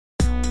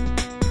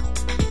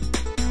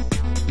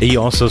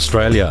EOS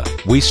Australia.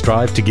 We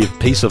strive to give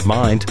peace of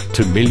mind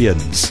to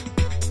millions.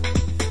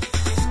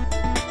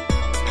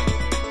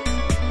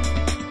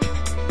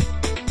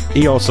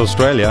 EOS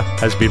Australia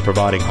has been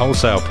providing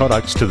wholesale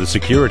products to the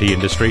security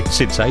industry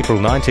since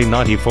April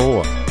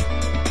 1994.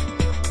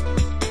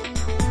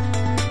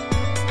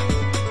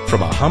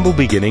 From a humble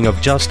beginning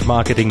of just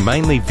marketing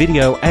mainly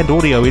video and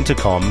audio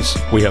intercoms,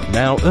 we have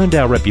now earned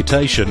our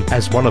reputation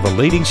as one of the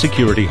leading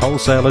security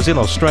wholesalers in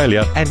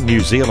Australia and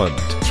New Zealand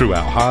through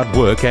our hard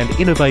work and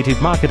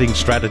innovative marketing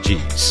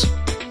strategies.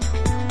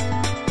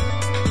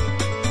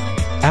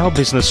 Our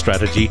business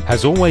strategy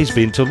has always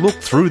been to look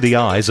through the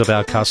eyes of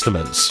our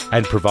customers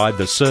and provide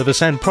the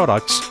service and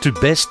products to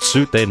best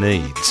suit their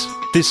needs.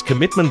 This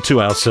commitment to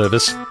our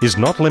service is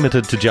not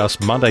limited to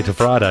just Monday to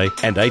Friday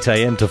and 8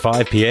 a.m. to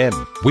 5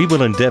 p.m. We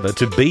will endeavour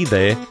to be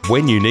there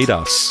when you need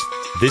us.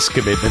 This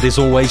commitment is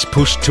always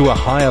pushed to a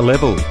higher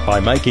level by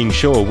making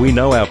sure we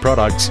know our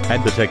products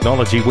and the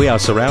technology we are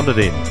surrounded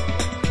in.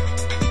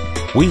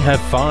 We have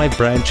 5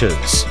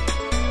 branches.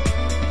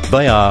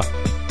 They are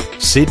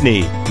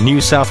Sydney,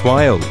 New South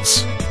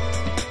Wales;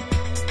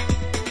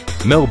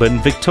 Melbourne,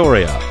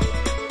 Victoria;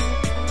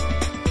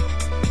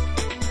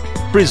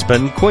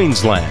 Brisbane,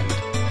 Queensland;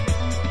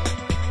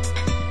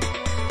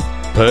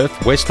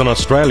 Perth, Western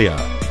Australia;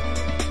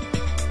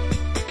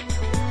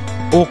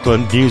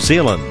 Auckland, New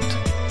Zealand.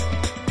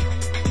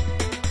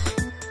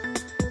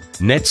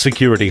 Net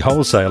Security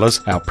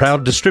Wholesalers, our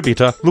proud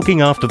distributor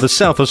looking after the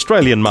South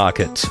Australian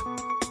market.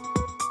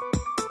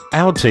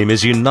 Our team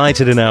is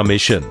united in our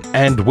mission,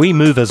 and we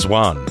move as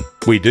one.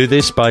 We do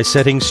this by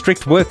setting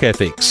strict work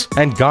ethics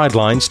and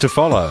guidelines to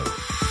follow.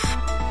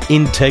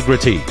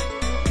 Integrity.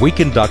 We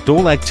conduct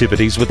all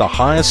activities with the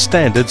highest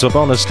standards of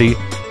honesty,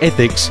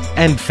 ethics,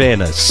 and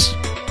fairness.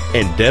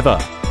 Endeavour.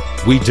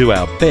 We do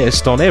our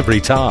best on every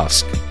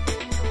task.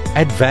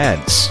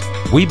 Advance.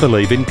 We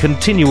believe in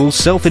continual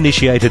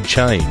self-initiated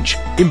change,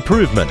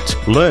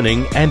 improvement,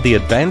 learning, and the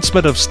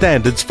advancement of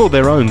standards for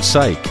their own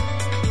sake.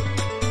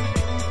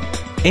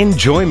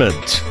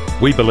 Enjoyment.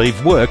 We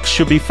believe work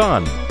should be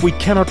fun. We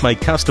cannot make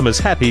customers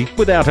happy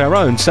without our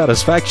own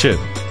satisfaction.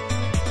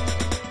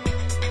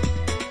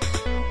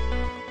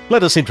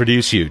 Let us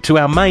introduce you to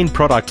our main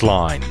product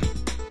line.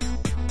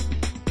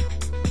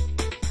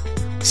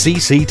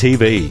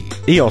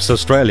 CCTV. EOS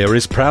Australia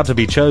is proud to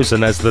be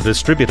chosen as the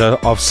distributor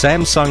of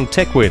Samsung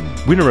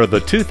TechWin, winner of the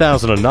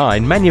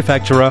 2009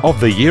 Manufacturer of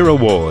the Year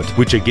Award,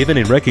 which are given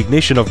in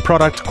recognition of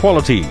product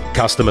quality,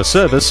 customer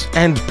service,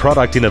 and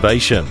product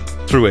innovation.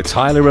 Through its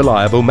highly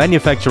reliable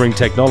manufacturing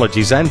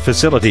technologies and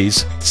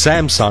facilities,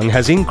 Samsung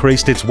has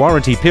increased its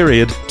warranty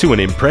period to an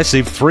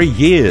impressive 3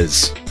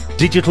 years.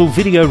 Digital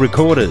video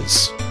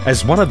recorders.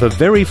 As one of the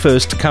very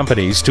first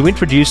companies to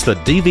introduce the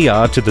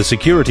DVR to the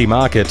security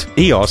market,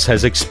 EOS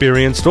has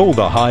experienced all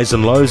the highs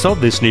and lows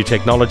of this new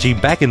technology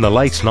back in the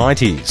late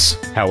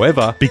 90s.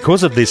 However,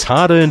 because of this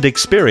hard-earned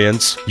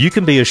experience, you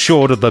can be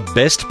assured of the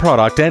best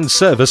product and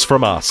service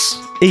from us.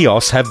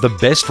 EOS have the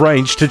best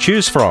range to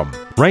choose from,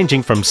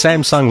 ranging from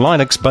Samsung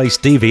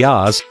Linux-based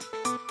DVRs,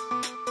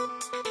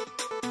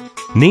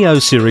 Neo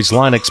Series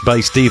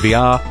Linux-based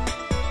DVR,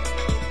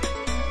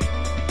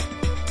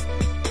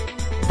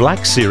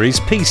 Black Series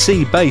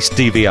PC-based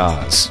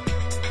DVRs,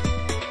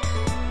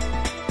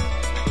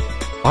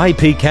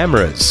 IP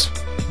cameras.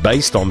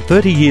 Based on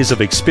 30 years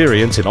of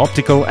experience in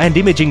optical and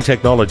imaging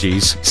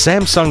technologies,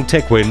 Samsung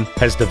TechWin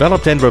has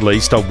developed and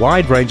released a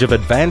wide range of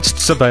advanced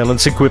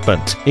surveillance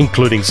equipment,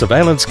 including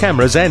surveillance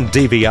cameras and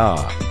DVR.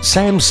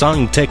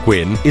 Samsung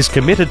TechWin is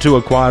committed to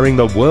acquiring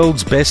the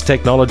world's best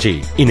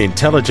technology in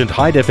intelligent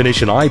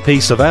high-definition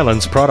IP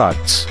surveillance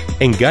products.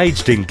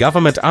 Engaged in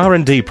government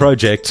R&D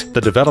project, the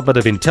development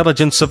of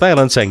intelligent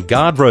surveillance and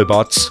guard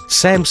robots,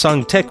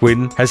 Samsung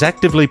TechWin has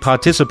actively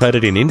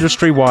participated in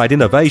industry-wide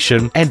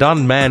innovation and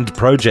unmanned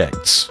projects.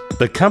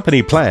 The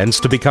company plans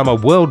to become a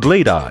world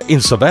leader in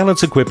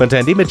surveillance equipment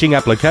and imaging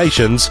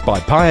applications by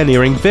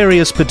pioneering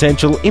various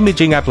potential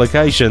imaging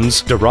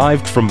applications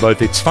derived from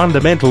both its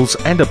fundamentals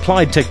and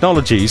applied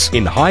technologies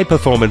in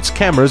high-performance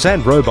cameras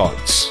and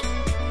robots.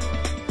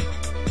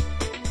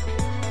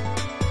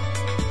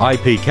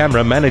 IP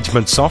camera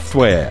management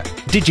software,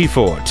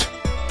 Digifort.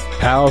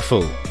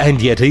 Powerful and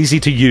yet easy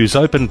to use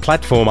open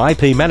platform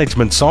IP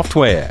management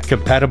software,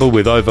 compatible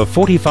with over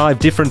 45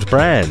 different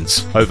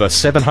brands, over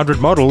 700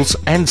 models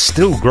and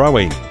still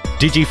growing.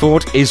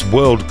 Digifort is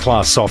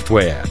world-class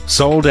software,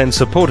 sold and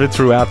supported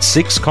throughout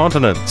 6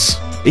 continents.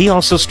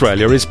 EOS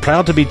Australia is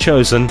proud to be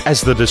chosen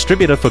as the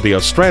distributor for the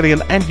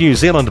Australian and New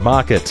Zealand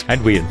market,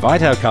 and we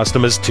invite our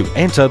customers to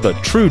enter the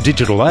true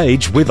digital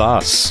age with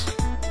us.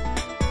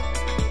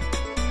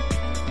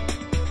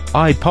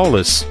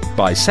 iPolus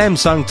by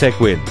Samsung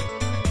TechWin.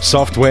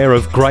 Software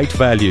of great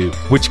value,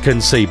 which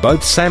can see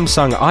both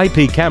Samsung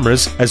IP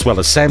cameras as well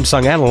as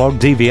Samsung analog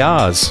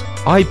DVRs.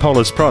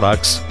 iPolus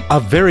products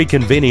are very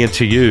convenient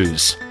to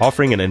use,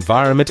 offering an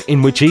environment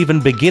in which even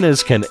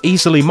beginners can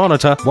easily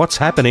monitor what's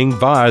happening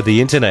via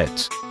the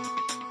internet.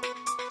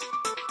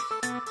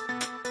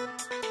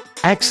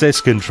 Access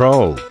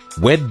control.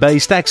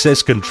 web-based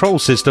access control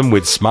system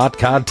with smart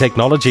card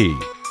technology.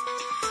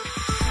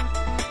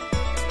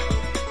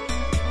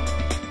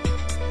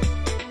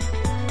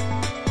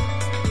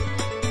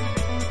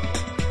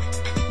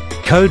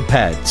 Code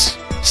pads,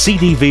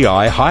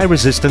 CDVI high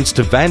resistance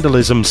to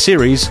vandalism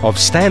series of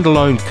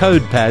standalone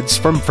code pads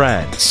from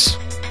France.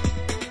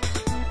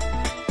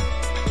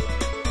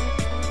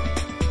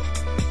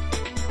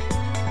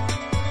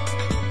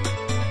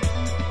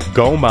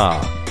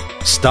 Golmar,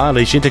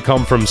 stylish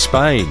intercom from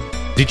Spain.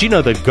 Did you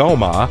know that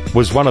Golmar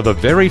was one of the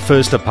very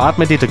first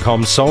apartment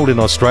intercoms sold in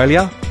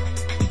Australia?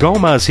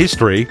 Golmar's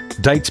history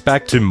dates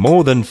back to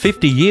more than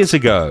 50 years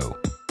ago.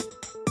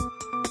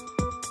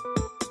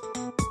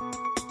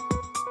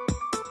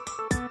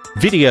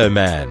 Video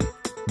Man,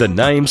 the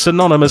name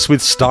synonymous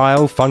with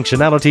style,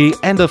 functionality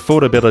and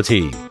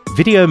affordability.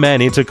 Video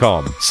Man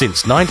Intercom,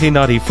 since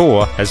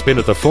 1994, has been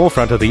at the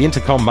forefront of the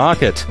intercom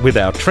market with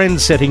our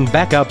trend-setting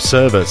backup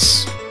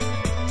service.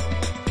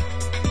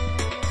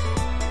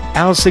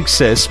 Our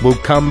success will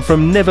come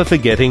from never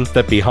forgetting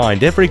that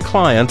behind every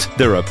client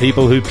there are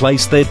people who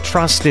place their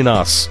trust in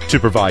us to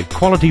provide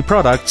quality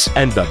products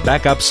and the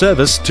backup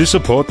service to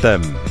support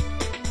them.